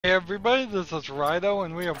Hey everybody, this is Rydo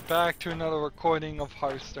and we are back to another recording of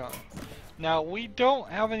Hearthstone. Now we don't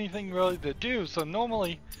have anything really to do, so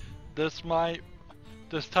normally this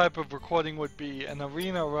type of recording would be an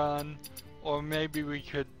arena run, or maybe we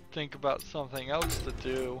could think about something else to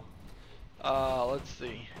do. Let's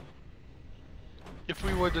see. If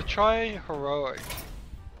we were to try heroic,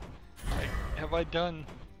 have I done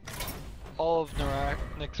all of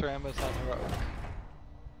Nixramas on heroic?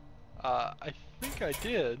 I think I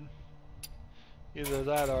did. Either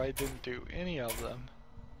that or I didn't do any of them.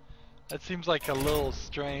 That seems like a little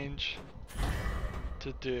strange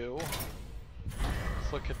to do.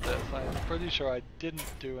 Let's look at this. I'm pretty sure I didn't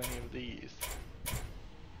do any of these.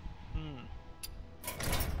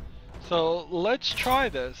 So let's try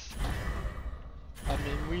this. I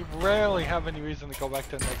mean, we rarely have any reason to go back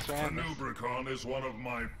to Nixramas. Nubricon is one of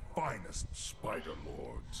my finest spider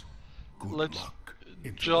lords. Good Let's luck,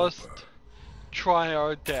 just interloper. try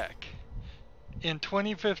our deck. In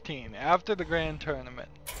 2015, after the Grand Tournament,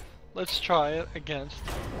 let's try it against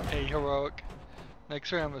a heroic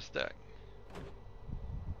Nixramas deck.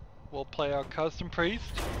 We'll play our custom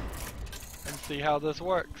priest and see how this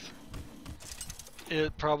works.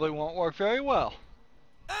 It probably won't work very well.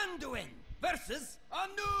 Anduin versus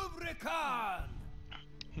Nubricon.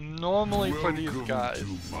 Normally for these guys,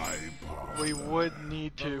 To my parlor. we would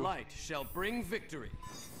need The to light shall bring victory.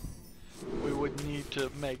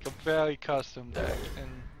 make a very custom deck and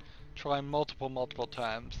try multiple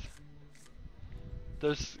times.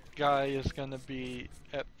 This guy is going to be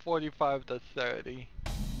at 45 to 30.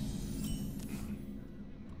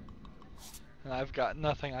 And I've got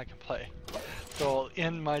nothing I can play. So I'll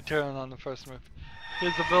end my turn on the first move.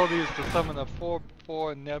 His ability is to summon a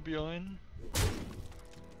 4/4 Nebulin.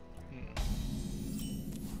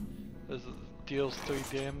 This deals 3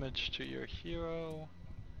 damage to your hero.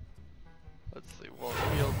 Let's see, we'll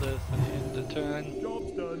heal this and end the turn.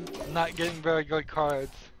 Job's done. I'm not getting very good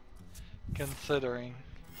cards, considering.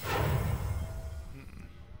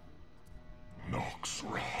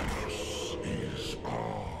 Noxramas is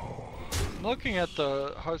all. I'm looking at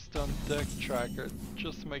the Hearthstone deck tracker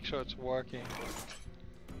just to make sure it's working.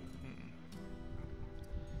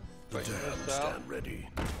 Break this out. Ready.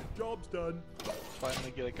 Job's done.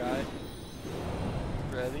 Finally get a guy.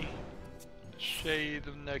 Ready. Shade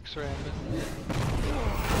of Nixramas.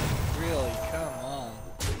 Really, come on.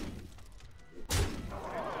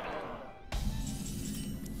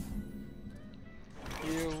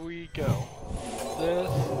 Here we go. This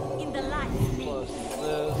In the light. plus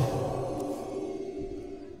this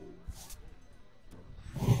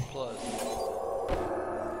plus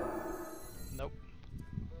nope.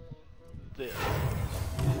 This.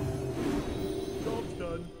 Job's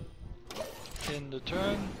done. End the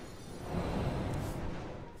turn.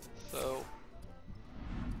 So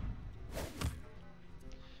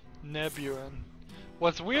Nebulin.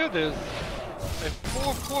 What's weird is a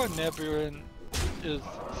 4/4 Nebulin is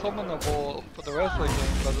summonable for the rest of the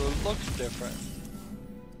game, but it looks different.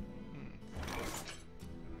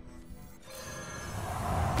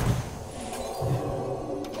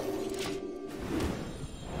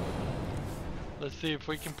 Let's see if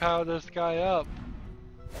we can power this guy up.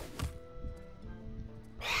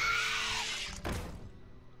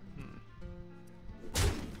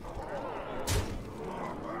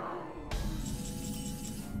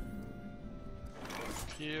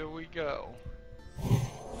 Here we go.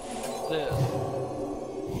 This,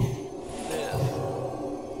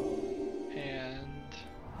 and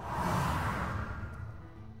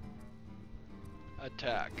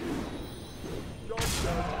attack. Job's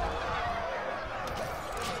done.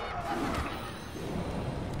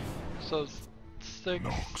 So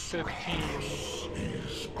 615.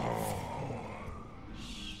 Is all.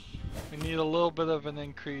 We need a little bit of an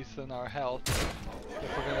increase in our health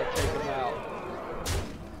if we're gonna take him out.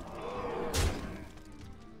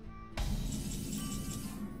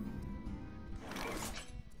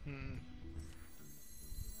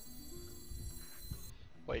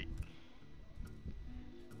 Wait.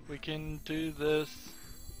 We can do this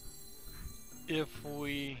if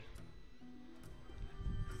we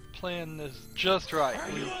plan this just right.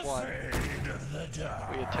 Week 1.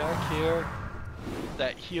 We attack here.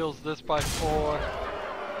 That heals this by 4.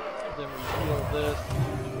 Then we heal this.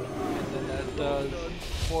 And then that does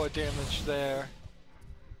 4 damage there.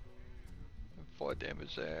 4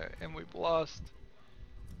 damage there. And we've lost.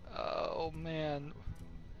 Oh man.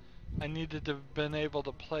 I needed to have been able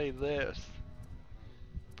to play this.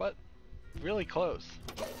 But really close.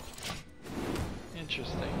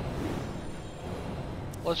 Interesting.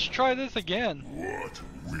 Let's try this again. What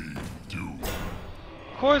we do.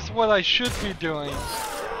 Of course, what I should be doing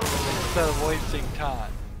instead of wasting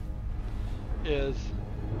time is,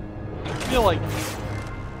 I feel like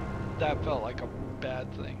that felt like a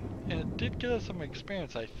bad thing. And it did get us some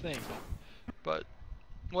experience, I think. But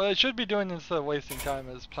what I should be doing instead of wasting time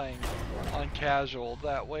is playing on casual.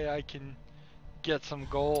 That way I can get some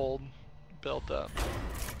gold built up.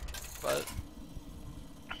 But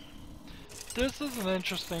this is an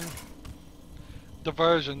interesting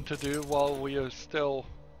diversion to do while we are still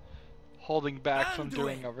holding back from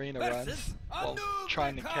doing arena runs while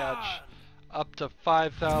trying to catch up to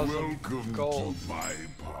 5,000 gold.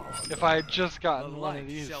 If I had just gotten one of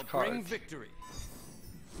these cards,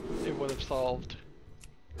 it would have solved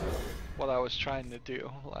what I was trying to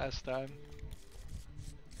do last time.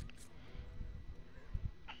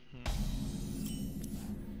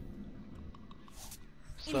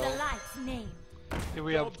 So, here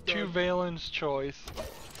we have 2 Valen's Choice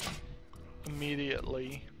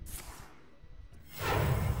immediately.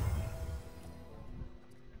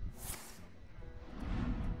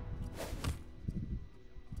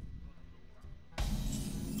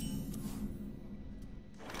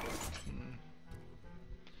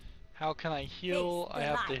 How can I heal? I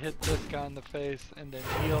have to hit this guy in the face and then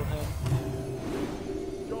heal him.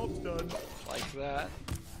 Job's done. Like that.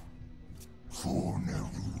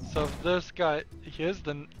 So if this guy, here's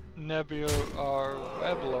the Nebula or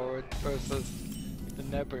Web Lord versus the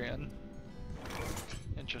Nebrian.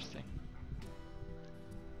 Interesting.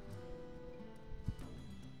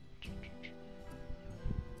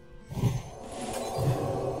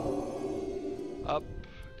 Up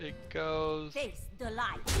it goes. Face the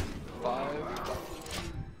light. 5.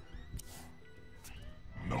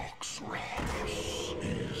 Noxramas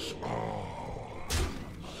is ours.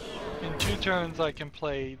 In 2 turns I can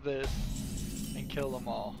play this and kill them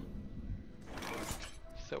all.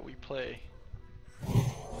 So we play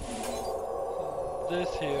this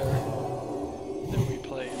here, then we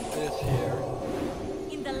play this here.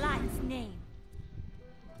 In the light's name.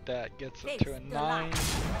 That gets it to a 9.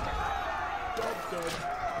 Job's done.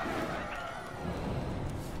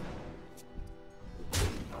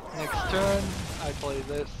 Next turn, I play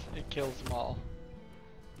this, it kills them all.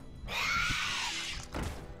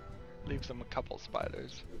 Leaves them a couple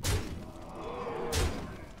spiders.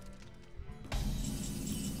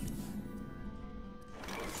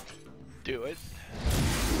 Do it.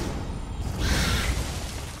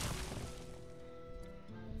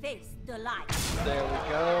 Face the light. There we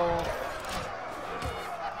go.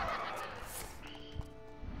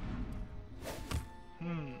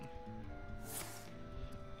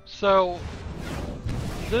 So,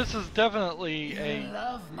 this is definitely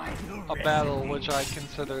a battle which I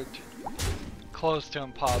considered close to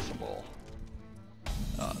impossible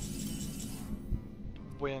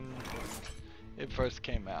when it first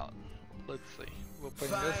came out. Let's see. We'll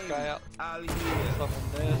bring this guy out, summon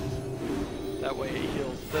this, that way it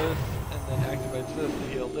heals this, and then activates this to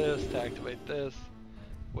heal this, to activate this,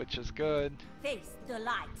 which is good, Face the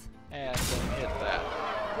light. and then hit that.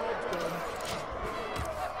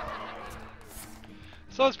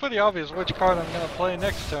 So it's pretty obvious which card I'm going to play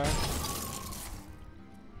next turn.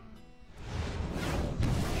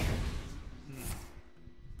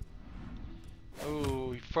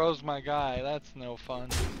 Ooh, he froze my guy, that's no fun.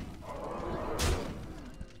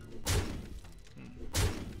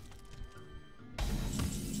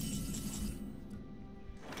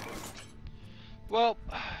 Well,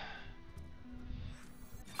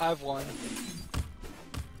 I've won.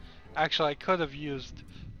 Actually, I could have used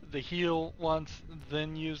the heal once,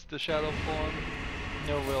 then used the shadow form.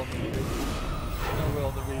 No real need it. No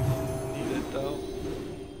real the reason need it though.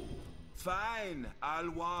 Fine, I'll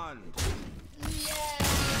wand.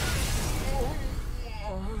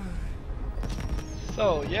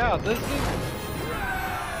 So yeah, this is,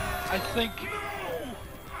 I think,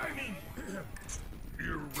 I mean,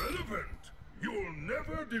 irrelevant. You'll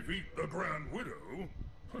never defeat the Grand Widow.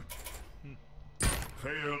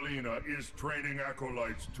 Fealina is training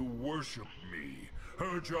acolytes to worship me.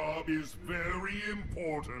 Her job is very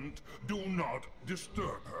important. Do not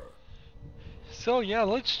disturb her. so yeah,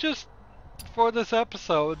 let's just, for this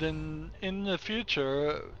episode and in the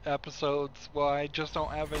future episodes where I just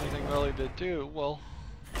don't have anything really to do, we'll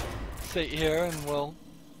sit here and we'll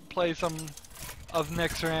play some of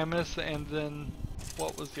Nexramus, and then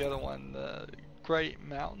what was the other one? The Great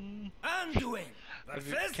Mountain? Anduin. I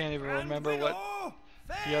can't even remember what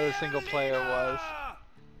the other single player was.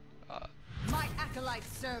 My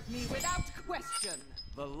acolytes serve me without question.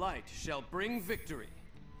 The light shall bring victory.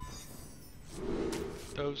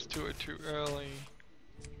 Those two are too early.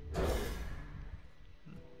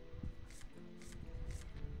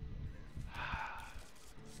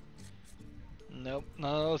 Nope,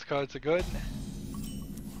 none of those cards are good.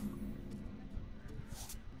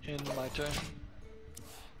 In my turn.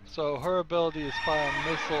 So her ability is fire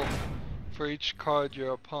a missile for each card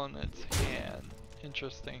your opponent's hand.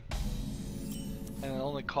 Interesting. And it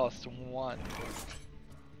only costs 1.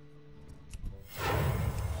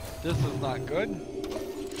 This is not good.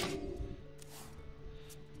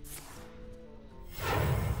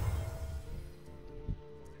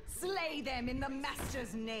 Slay them in the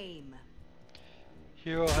master's name.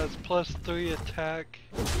 Hero has +3 attack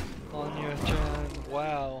on your turn.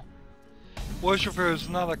 Wow. Worshipper is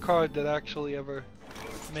not a card that actually ever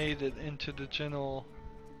made it into the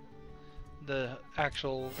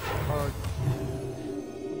actual card.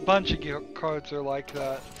 A bunch of cards are like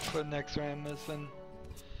that for next Rammus, and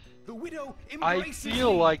The widow I embraces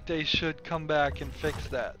feel me. like they should come back and fix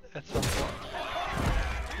that at some point.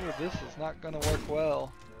 Ooh, this is not gonna work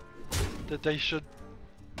well. That they should,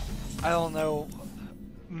 I don't know,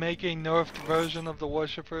 make a nerfed version of the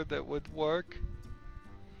Worshipper that would work.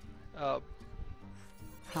 How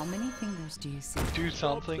many fingers do you see? Do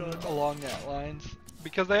something along that lines.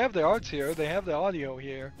 Because they have the arts here, they have the audio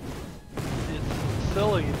here. It's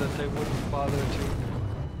silly that they wouldn't bother to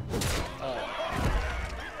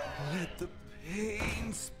Let the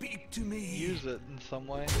pain speak to me. use it in some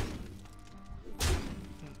way.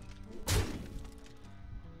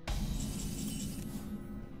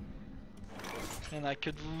 And I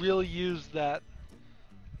could really use that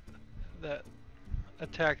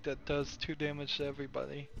attack that does 2 damage to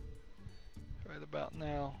everybody right about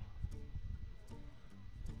now.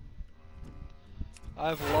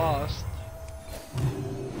 I've lost.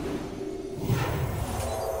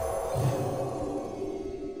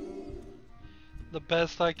 The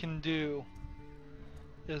best I can do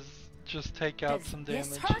is just take out some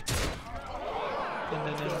damage and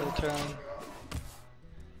then end the turn.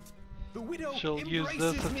 The widow She'll use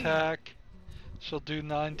this embraces me. attack. She'll do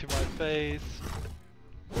 9 to my face.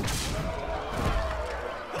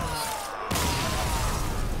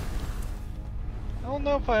 I don't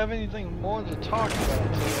know if I have anything more to talk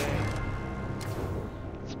about today.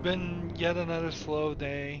 It's been yet another slow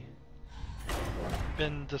day.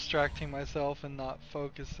 Been distracting myself and not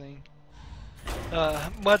focusing.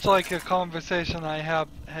 Much like a conversation I have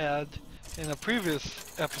had in a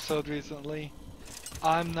previous episode recently,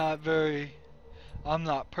 I'm not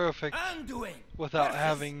perfect without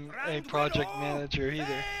having a project manager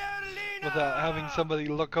either. Without having somebody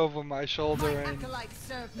look over my shoulder and Acolytes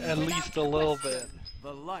serve me at without least a little question. bit.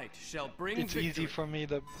 The light shall bring It's victory. easy for me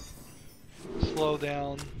to slow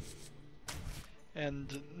down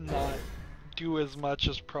and not do as much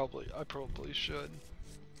as I probably should.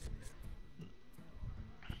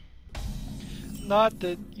 Not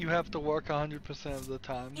that you have to work 100% of the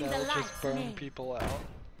time, In the that'll just light's burn name. people out.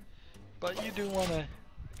 But you do want to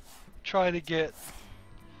try to get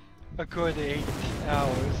a good 8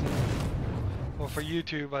 hours. Well, for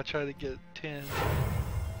YouTube, I try to get 10.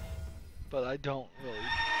 But I don't really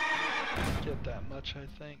get that much, I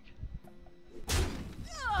think.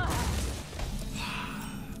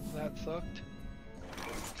 That sucked.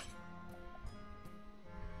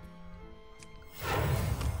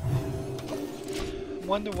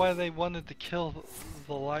 Wonder why they wanted to kill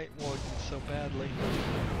the Light Warden so badly.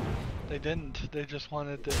 They didn't. They just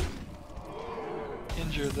wanted to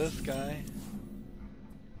injure this guy.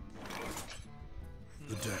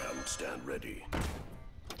 The damned stand ready.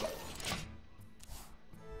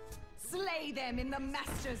 Slay them in the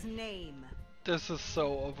master's name. This is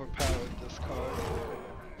so overpowered, this card.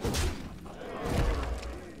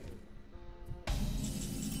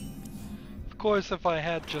 Of course, if I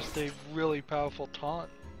had just a really powerful taunt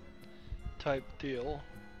type deal.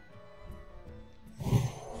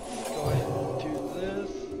 Go ahead and do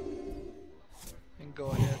this. And go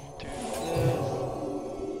ahead and do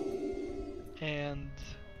this. And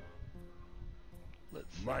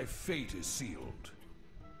let's see. My fate is sealed.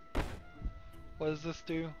 What does this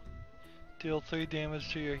do? Deal 3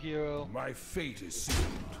 damage to your hero. My fate is sealed.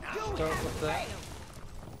 Start with that.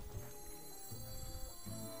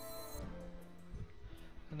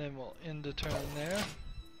 And then we'll end the turn there.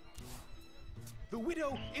 The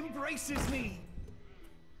widow embraces me.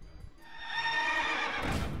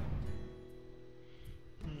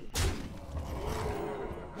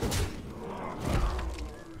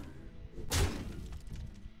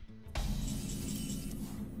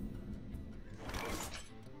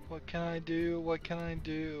 What can I do? What can I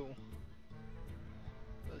do?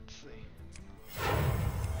 Let's see.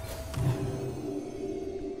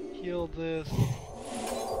 Heal this.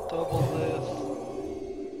 Double this.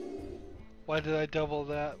 Why did I double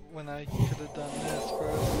that when I could have done this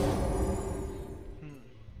first?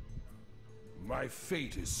 My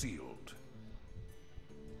fate is sealed.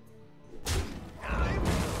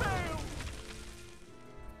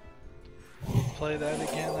 Play that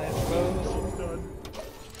again, I suppose. Job's done.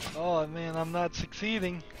 Oh man, I'm not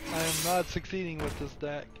succeeding. I am not succeeding with this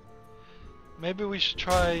deck. Maybe we should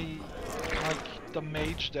try like the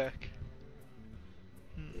mage deck.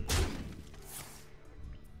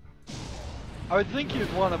 I would think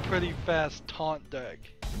you'd want a pretty fast taunt deck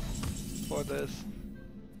for this.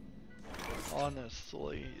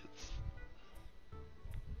 Honestly, it's...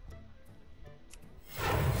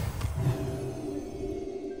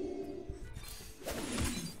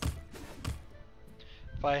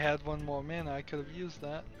 If I had one more mana, I could have used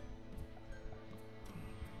that.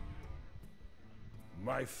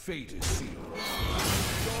 My fate is sealed.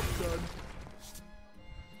 Job's done.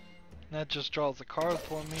 That just draws a card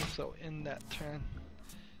for me, so in that turn.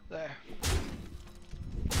 There.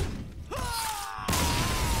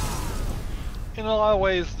 In a lot of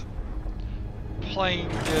ways, playing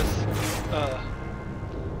this,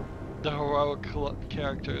 the heroic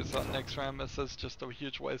characters on Nyx Ramus is just a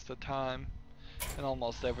huge waste of time in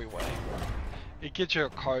almost every way. It gets your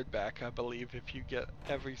card back, I believe, if you get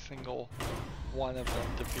every single one of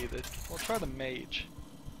them defeated. We'll try the mage.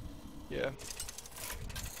 Yeah.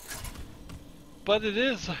 But it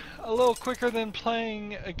is a little quicker than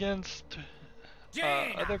playing against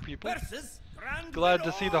other people. Glad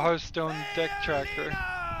to see the Hearthstone deck tracker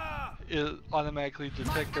is automatically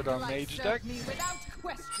detected our mage deck. Me without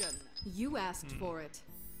question. You asked for it.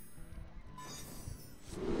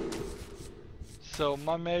 So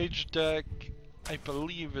my mage deck, I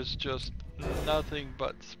believe, is just nothing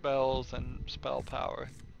but spells and spell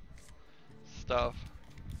power stuff.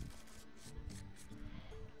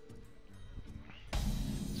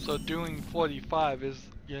 So doing 45 is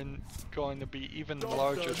going to be even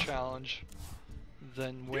larger challenge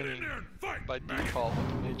than winning by default with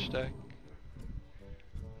the mage deck.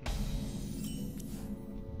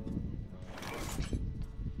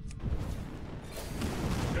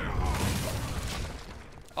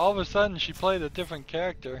 All of a sudden she played a different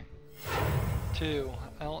character too.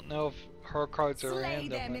 I don't know if her cards are Slay random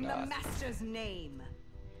them or in the not. master's name.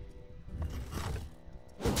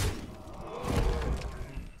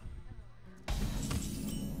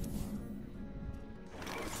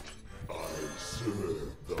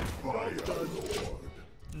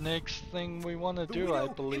 Next thing we want to The do, I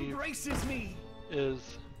widow believe, embraces me.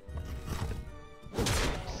 is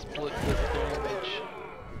split this damage.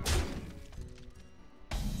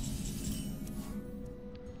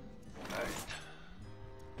 Alright.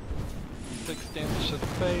 6 damage to the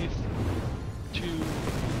face, 2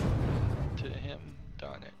 to him.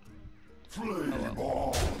 Darn it. Oh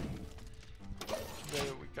well.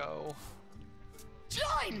 There we go.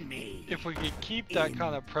 Join me. If we could keep that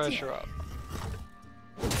kind of pressure up,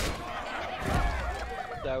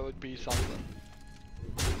 that would be something.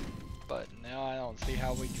 But now I don't see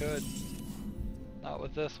how we could. Not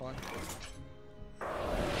with this one. You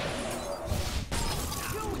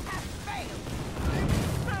have failed.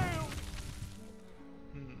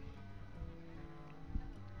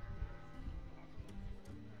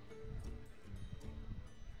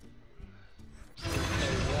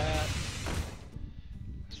 There's that.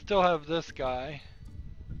 Still have this guy.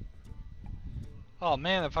 Oh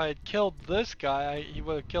man, if I had killed this guy, he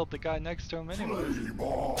would have killed the guy next to him anyway.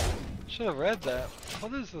 Should have read that.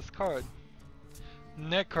 What is this card?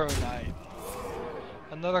 Necro Knight.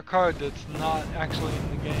 Another card that's not actually in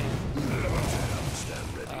the game.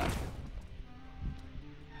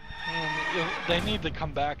 And they need to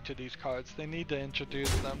come back to these cards. They need to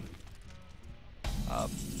introduce them.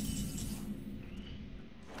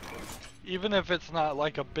 Even if it's not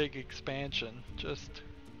like a big expansion, just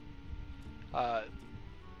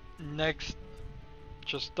next,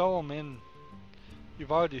 just throw them in.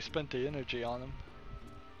 You've already spent the energy on them.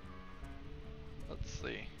 Let's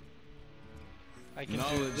see. I can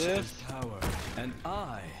do this, Power, and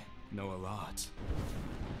I know a lot.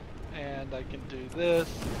 and I can do this,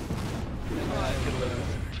 and then I can lose,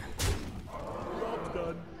 Job's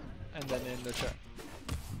done. and then end the turn.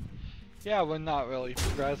 Yeah, we're not really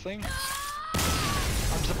progressing.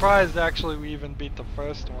 I'm surprised actually we even beat the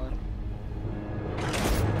first one.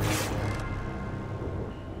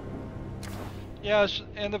 Yeah,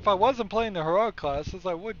 and if I wasn't playing the heroic classes,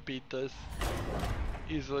 I would beat this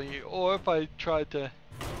easily. Or if I tried to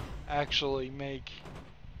actually make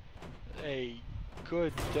a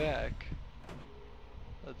good deck.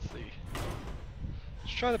 Let's see.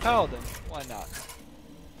 Let's try the Paladin. Why not?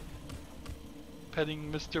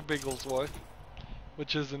 Petting Mr. Bigglesworth,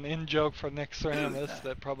 which is an in-joke for Nyx Ramus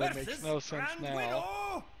that probably makes no sense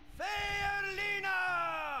now.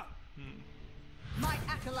 Fearlina! My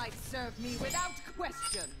acolytes serve me without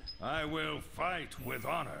question. I will fight with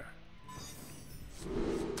honor.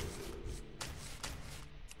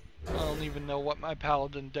 I don't even know what my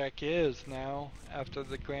paladin deck is now after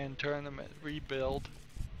the grand tournament rebuild.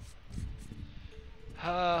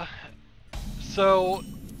 So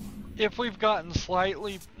if we've gotten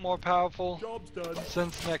slightly more powerful Job's done.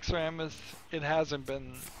 since next Rammus, it hasn't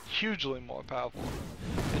been hugely more powerful.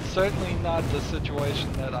 It's certainly not the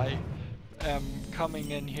situation that I am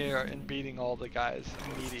coming in here and beating all the guys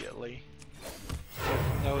immediately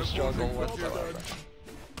with no struggle whatsoever.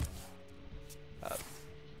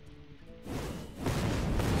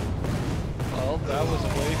 Well, that was a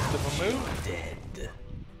waste of a move. Dead.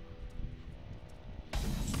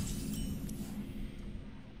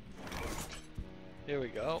 Here we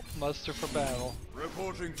go. Muster for battle.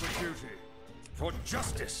 Reporting for duty. For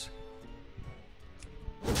justice.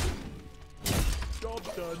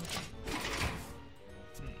 Job's done.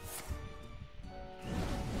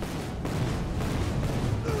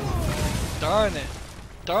 Darn it.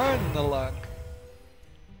 Darn the luck.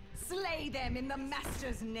 Slay them in the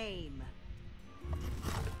Master's name.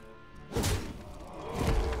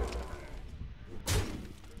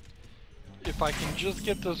 If I can just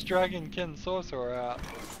get this Dragonkin Sorcerer out.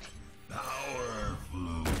 Power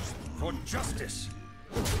flows For justice.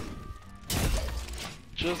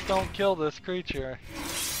 Just don't kill this creature.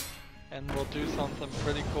 And we'll do something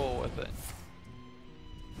pretty cool with it.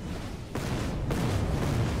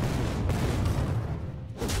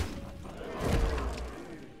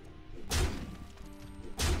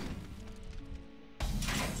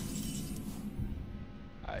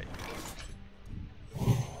 Alright.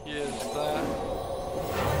 Here's that.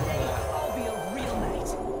 I'll be a real knight.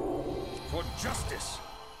 For justice.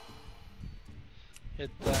 Hit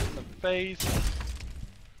that in the face.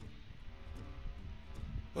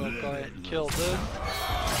 We'll go ahead and kill this.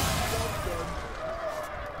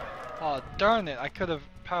 Oh darn it, I could have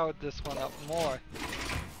powered this one up more.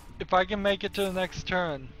 If I can make it to the next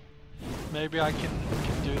turn, maybe I can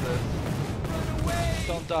do this. Just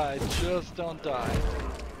don't die, just don't die.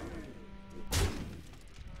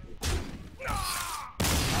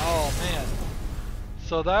 Oh man.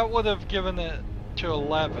 So that would have given it to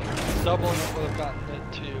 11. Doubling it would have gotten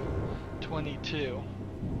it to 22.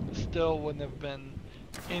 Still wouldn't have been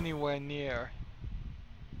anywhere near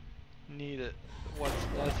needed what's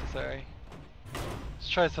necessary. Let's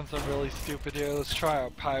try something really stupid here. Let's try our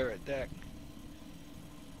pirate deck.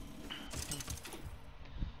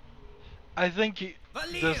 I think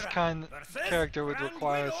this kind of character would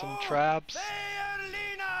require some traps,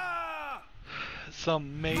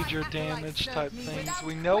 some major damage type things.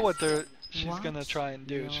 We know what she's gonna try and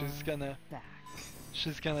do.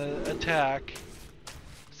 She's gonna attack.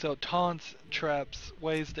 So taunts, traps,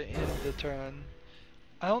 ways to end the turn.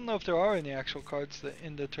 I don't know if there are any actual cards that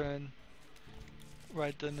end the turn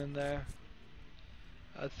right then and there.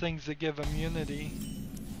 Things that give immunity,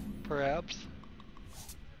 perhaps.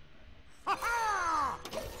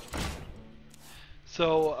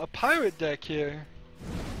 So a pirate deck here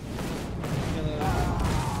is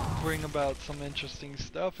gonna bring about some interesting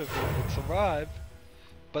stuff if it would survive.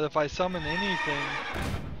 But if I summon anything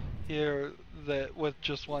here that with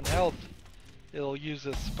just 1 health, it'll use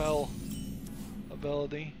a spell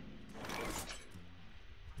ability.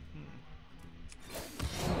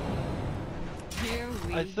 Here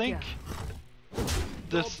we I think go.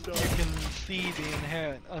 this, you can see the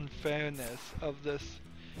inherent unfairness of this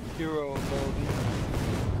hero ability.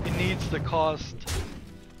 It needs to cost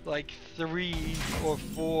like 3 or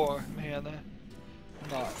 4 mana,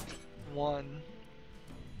 not 1.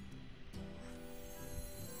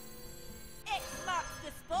 X marks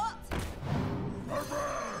the spot.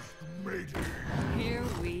 Avast, matey! Here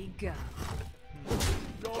we go.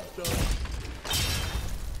 Job's done.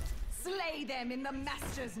 Slay them in the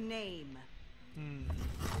Master's name.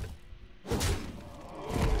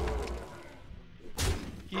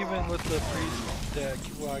 Even with the priest deck,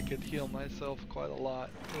 where I could heal myself quite a lot,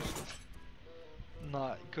 this is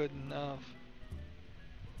not good enough.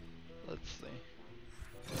 Let's see.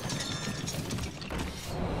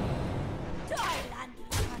 Thailand.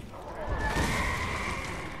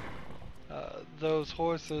 Those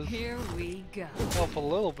horses Here we go. help a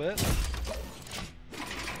little bit.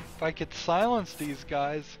 If I could silence these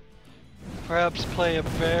guys, perhaps play a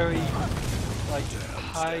very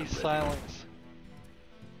high silence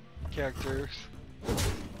characters.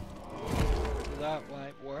 That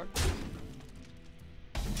might work.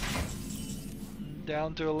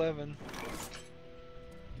 Down to 11.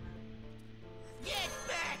 Get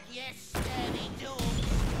back, you sturdy dog.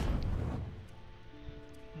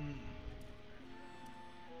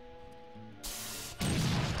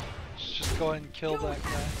 go ahead and kill that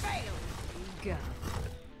guy. Go.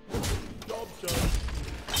 Job done.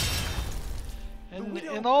 And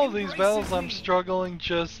in all of these battles, I'm struggling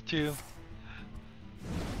just to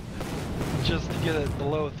get it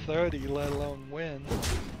below 30, let alone win.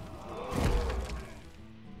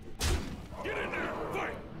 Get in there!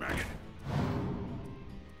 Fight, maggot!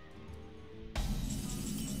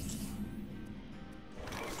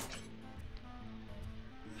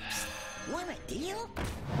 Want a deal?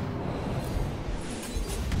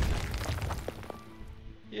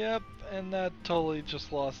 Yep, and that totally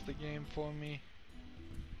just lost the game for me.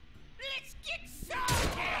 Let's get started!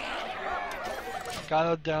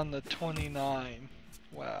 Got it down to 29.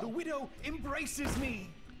 The Wow. widow embraces me.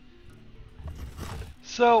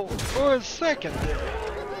 So, for a second,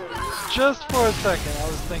 just for a second, I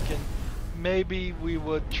was thinking maybe we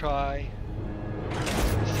would try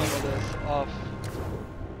some of this off.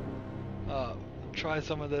 Try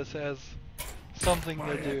some of this as something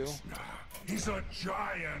to do. He's a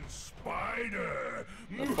giant spider!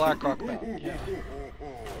 The Blackrock Mountain, yeah.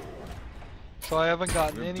 So I haven't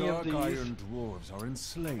gotten any of these. Iron dwarves are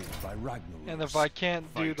enslaved by Ragnarok. And if I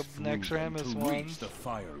can't do the next Ramus ones, the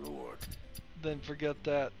Fire Lord. then forget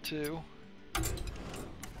that too.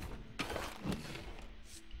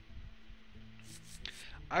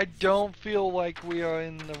 I don't feel like we are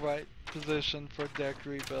in the right position for deck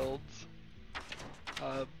rebuilds.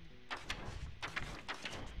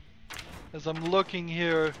 As I'm looking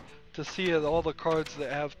here to see all the cards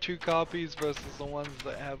that have 2 copies versus the ones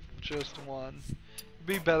that have just 1. It'd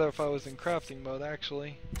be better if I was in crafting mode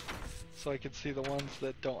actually, so I could see the ones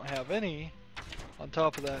that don't have any. On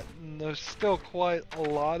top of that, and there's still quite a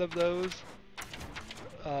lot of those.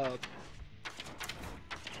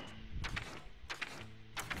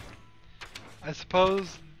 I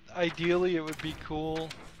suppose ideally it would be cool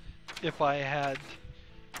if I had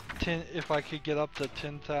if I could get up to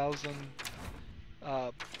 10,000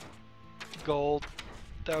 gold.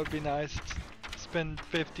 That would be nice. Spend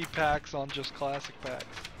 50 packs on just classic packs,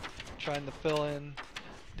 trying to fill in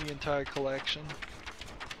the entire collection.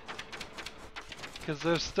 Because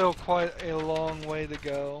there's still quite a long way to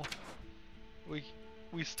go. We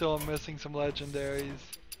still are missing some legendaries.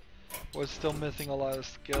 We're still missing a lot of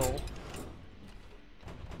skill.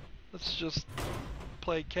 Let's just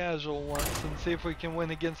play casual once and see if we can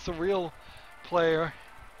win against the real player.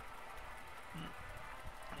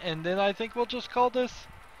 And then I think we'll just call this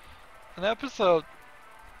an episode.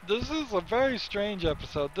 This is a very strange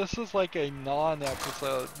episode. This is like a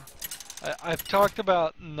non-episode. I've talked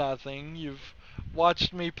about nothing. You've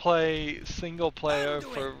watched me play single player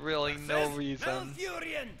for really no reason.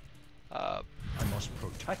 I must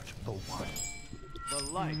protect the one. The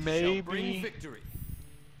light Maybe shall bring victory.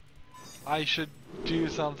 I should do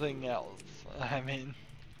something else. I mean,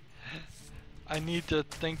 I need to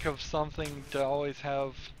think of something to always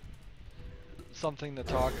have something to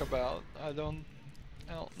talk about. I don't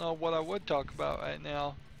know what I would talk about right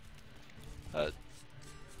now.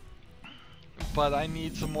 But I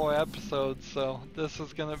need some more episodes, so this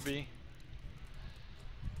is gonna be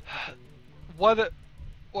what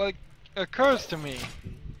occurs to me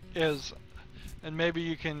is, and maybe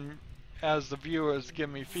you can, as the viewers, give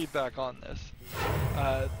me feedback on this.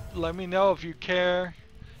 Let me know if you care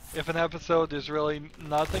if an episode is really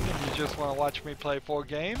nothing and you just want to watch me play 4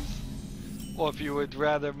 games, or if you would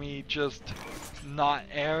rather me just not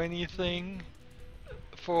air anything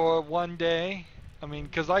for one day. I mean,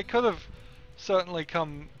 because I could have certainly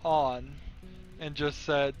come on and just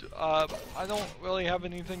said, I don't really have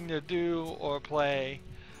anything to do or play,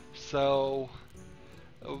 so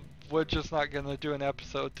we're just not going to do an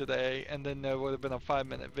episode today, and then there would have been a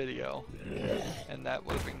 5-minute video, and that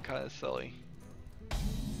would have been kind of silly.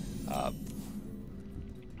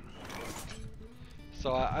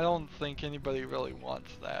 So I don't think anybody really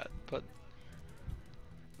wants that, but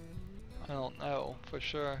I don't know for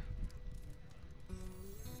sure.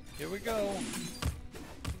 Here we go.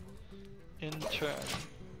 In turn.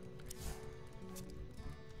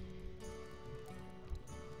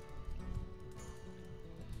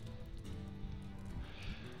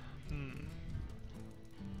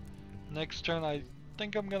 Next turn I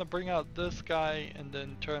think I'm gonna bring out this guy, and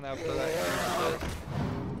then turn after that use this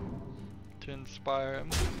to inspire him.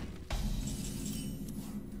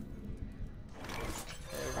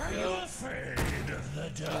 There we go.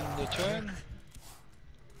 End the turn.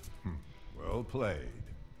 Well played.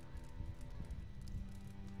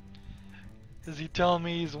 Is he telling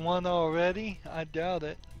me he's won already? I doubt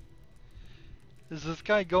it. Is this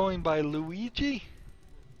guy going by Luigi?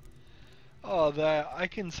 Oh, that I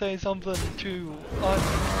can say something to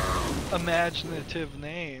unimaginative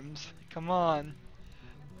names. Come on.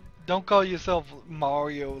 Don't call yourself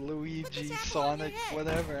Mario, Luigi, Sonic,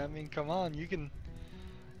 whatever. I mean, come on. You can...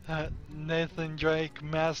 Nathan Drake,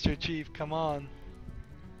 Master Chief, come on.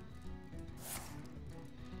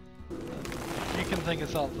 You can think of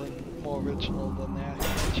something more original than that,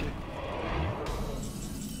 can't you?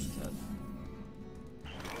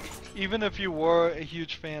 Even if you were a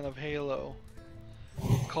huge fan of Halo,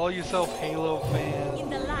 call yourself Halo fan In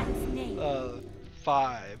the light's name.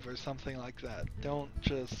 5 or something like that. Don't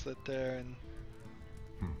just sit there and...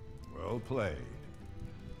 Well played.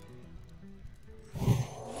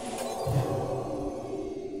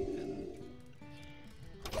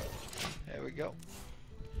 There we go.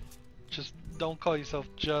 Just don't call yourself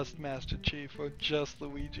just Master Chief or just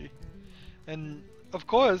Luigi. And of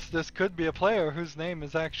course, this could be a player whose name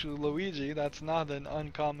is actually Luigi. That's not an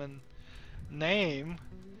uncommon name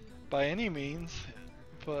by any means,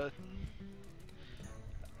 but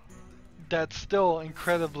that's still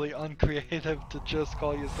incredibly uncreative to just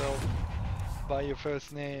call yourself by your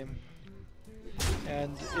first name.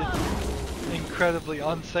 And it's incredibly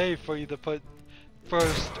unsafe for you to put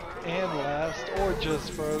first and last, or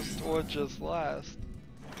just first, or just last.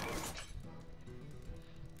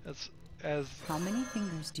 As How many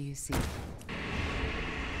fingers do you see?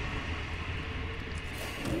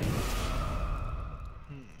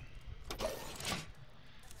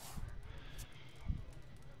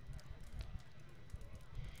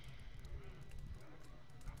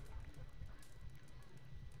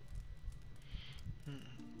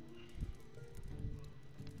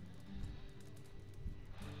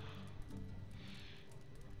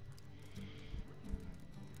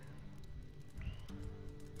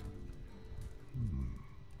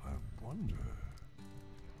 I wonder.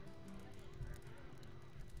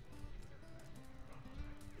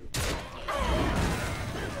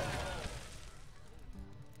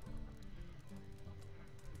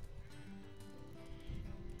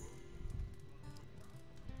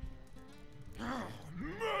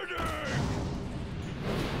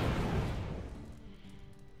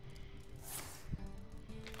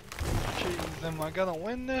 Jeez, am I gonna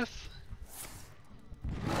win this?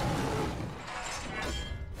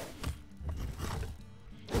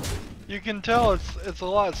 You can tell it's a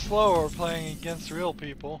lot slower playing against real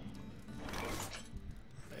people.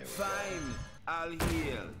 Fine, I'll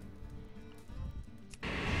heal.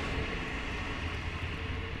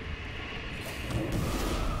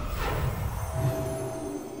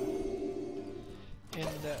 In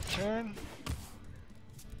that turn.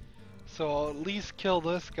 So I'll at least kill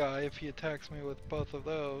this guy if he attacks me with both of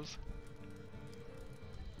those.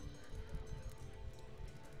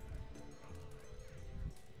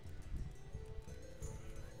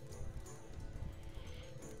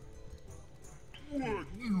 What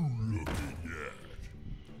you looking at?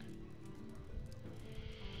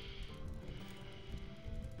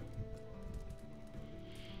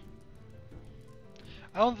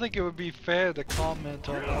 I don't think it would be fair to comment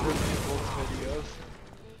on other people's videos.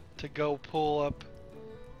 To go pull up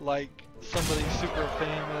like somebody super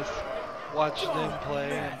famous, watch them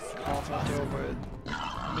play and comment over it.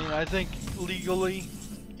 I mean, I think legally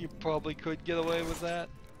you probably could get away with that.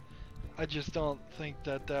 I just don't think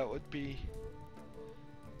that that would be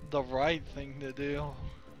the right thing to do.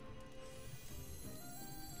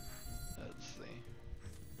 Let's see.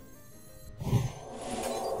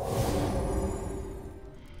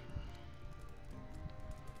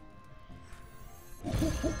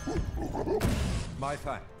 My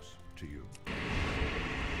thanks to you.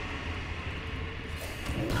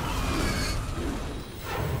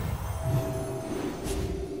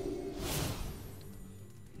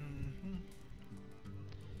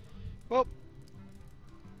 Well,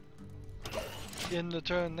 in the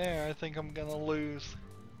turn there, I think I'm gonna lose.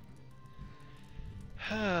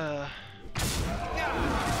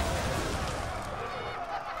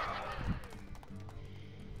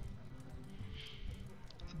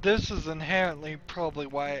 This is inherently probably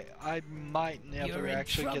why I might never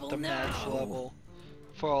actually get the max level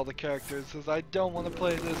for all the characters, is I don't want to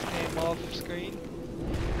play this game off screen,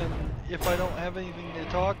 and if I don't have anything to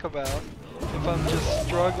talk about, if I'm just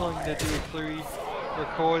struggling to do 3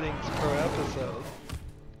 recordings per episode,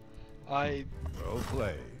 I Well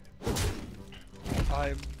played.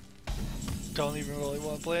 don't even really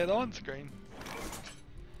want to play it on screen.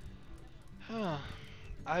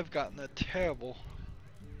 I've gotten a terrible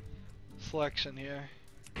selection here.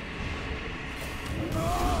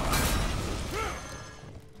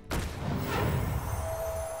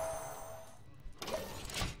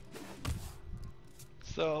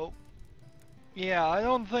 So, yeah, I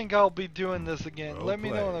don't think I'll be doing this again. Well Let me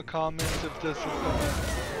know in the played. comments if this is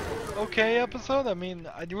gonna... okay episode. I mean,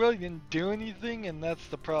 I really didn't do anything, and that's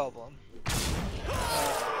the problem.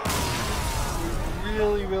 We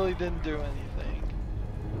really didn't do anything.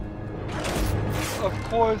 Of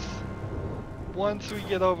course, once we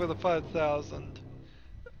get over the 5,000,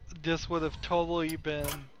 this would have totally been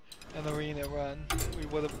an arena run. We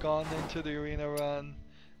would have gone into the arena run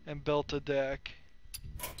and built a deck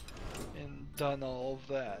and done all of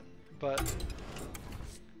that. But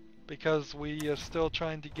because we are still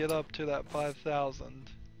trying to get up to that 5,000,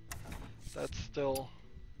 that's still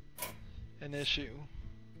an issue.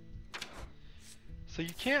 So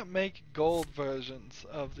you can't make gold versions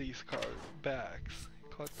of these card backs.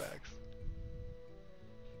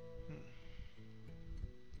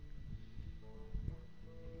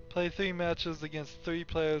 Play 3 matches against 3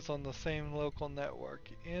 players on the same local network.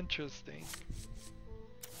 Interesting.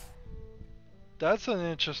 That's an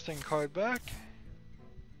interesting card back.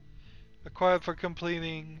 Acquired for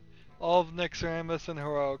completing all of Nyxramus in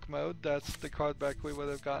heroic mode. That's the card back we would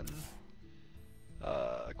have gotten.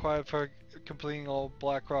 Acquired for completing all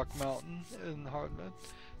Blackrock Mountain in hard mode.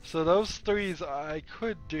 So those 3s I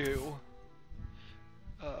could do.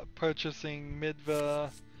 Purchasing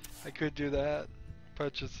Midva, I could do that.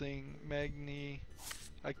 Purchasing Magni,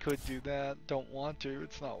 I could do that. Don't want to,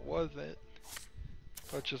 it's not worth it.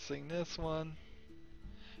 Purchasing this one.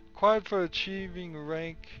 Acquired for achieving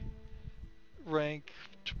rank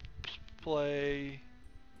to play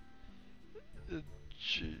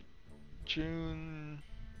June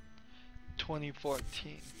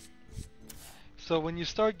 2014. So when you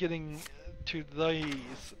start getting to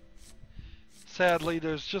these, sadly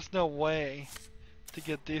there's just no way to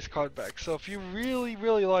get these card backs. So if you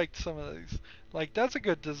really liked some of these, like that's a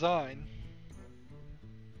good design.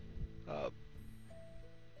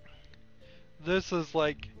 This is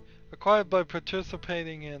like acquired by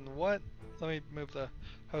participating in what? Let me move the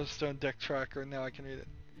Hearthstone deck tracker, now I can read it.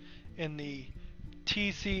 In the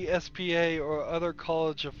TCSPA or other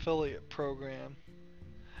college affiliate program.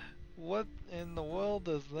 What in the world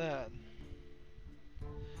is that?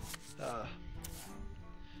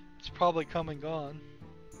 It's probably come and gone.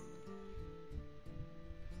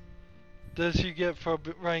 This you get for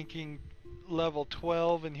ranking level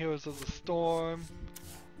 12 in Heroes of the Storm.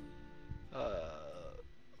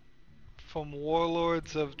 From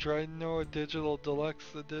Warlords of Dreadnought Digital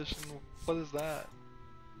Deluxe Edition. What is that?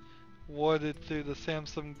 Awarded through the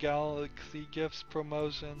Samsung Galaxy Gifts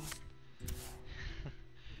promotion.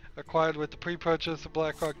 Acquired with the pre-purchase of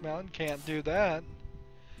Blackrock Mountain. Can't do that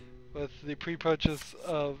with the pre-purchase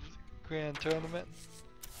of Grand Tournament.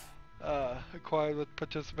 Acquired with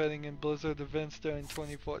participating in Blizzard events during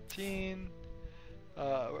 2014.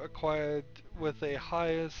 Acquired with a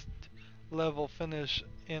highest level finish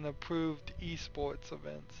in approved esports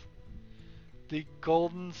events. The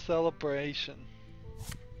Golden Celebration.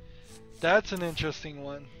 That's an interesting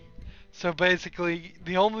one. So basically,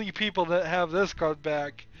 the only people that have this card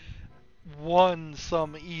back won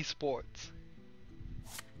some esports.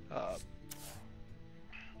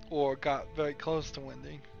 Or got very close to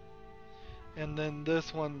winning. And then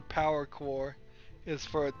this one, Power Core, is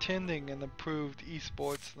for attending an approved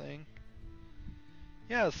esports thing.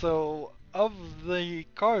 Yeah, so of the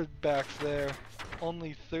card backs there,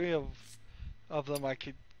 only 3 of them I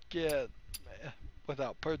could get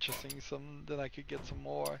without purchasing some. Then I could get some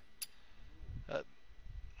more.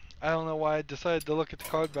 I don't know why I decided to look at the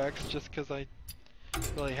card backs, just because I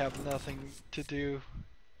really have nothing to do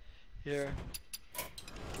here.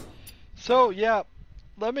 So yeah,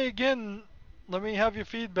 let me have your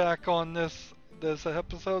feedback on this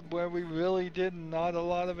episode where we really did not a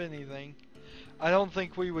lot of anything. I don't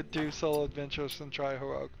think we would do solo adventures and try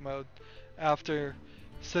heroic mode after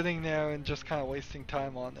sitting there and just kind of wasting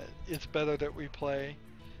time on it. It's better that we play.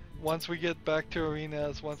 Once we get back to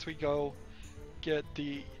arenas, once we go get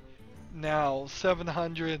the now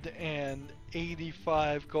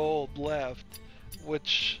 785 gold left,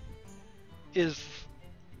 which is,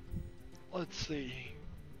 let's see,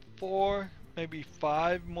 4, maybe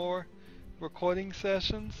 5 more recording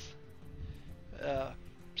sessions,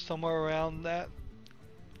 somewhere around that,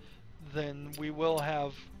 then we will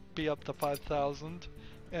be up to 5,000.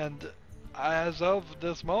 And as of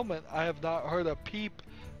this moment, I have not heard a peep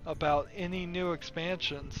about any new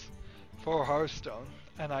expansions for Hearthstone,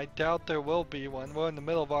 and I doubt there will be one. We're in the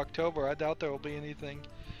middle of October. I doubt there will be anything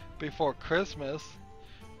before Christmas,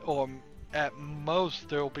 or at most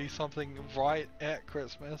there will be something right at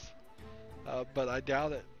Christmas, but I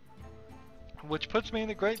doubt it, which puts me in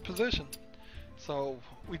a great position. So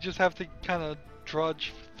we just have to kind of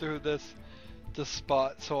drudge through this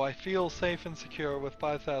spot so I feel safe and secure with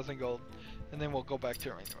 5,000 gold, and then we'll go back to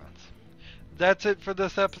arena runs. That's it for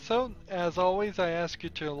this episode. As always, I ask you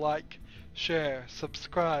to like, share,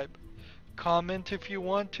 subscribe, comment if you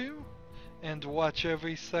want to, and watch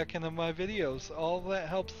every second of my videos. All that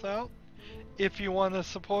helps out. If you want to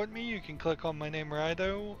support me, you can click on my name,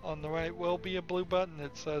 Rydo. On the right will be a blue button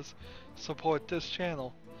that says support this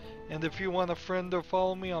channel. And if you want to friend or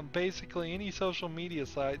follow me on basically any social media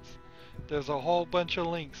sites, there's a whole bunch of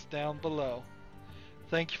links down below.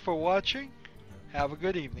 Thank you for watching. Have a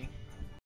good evening.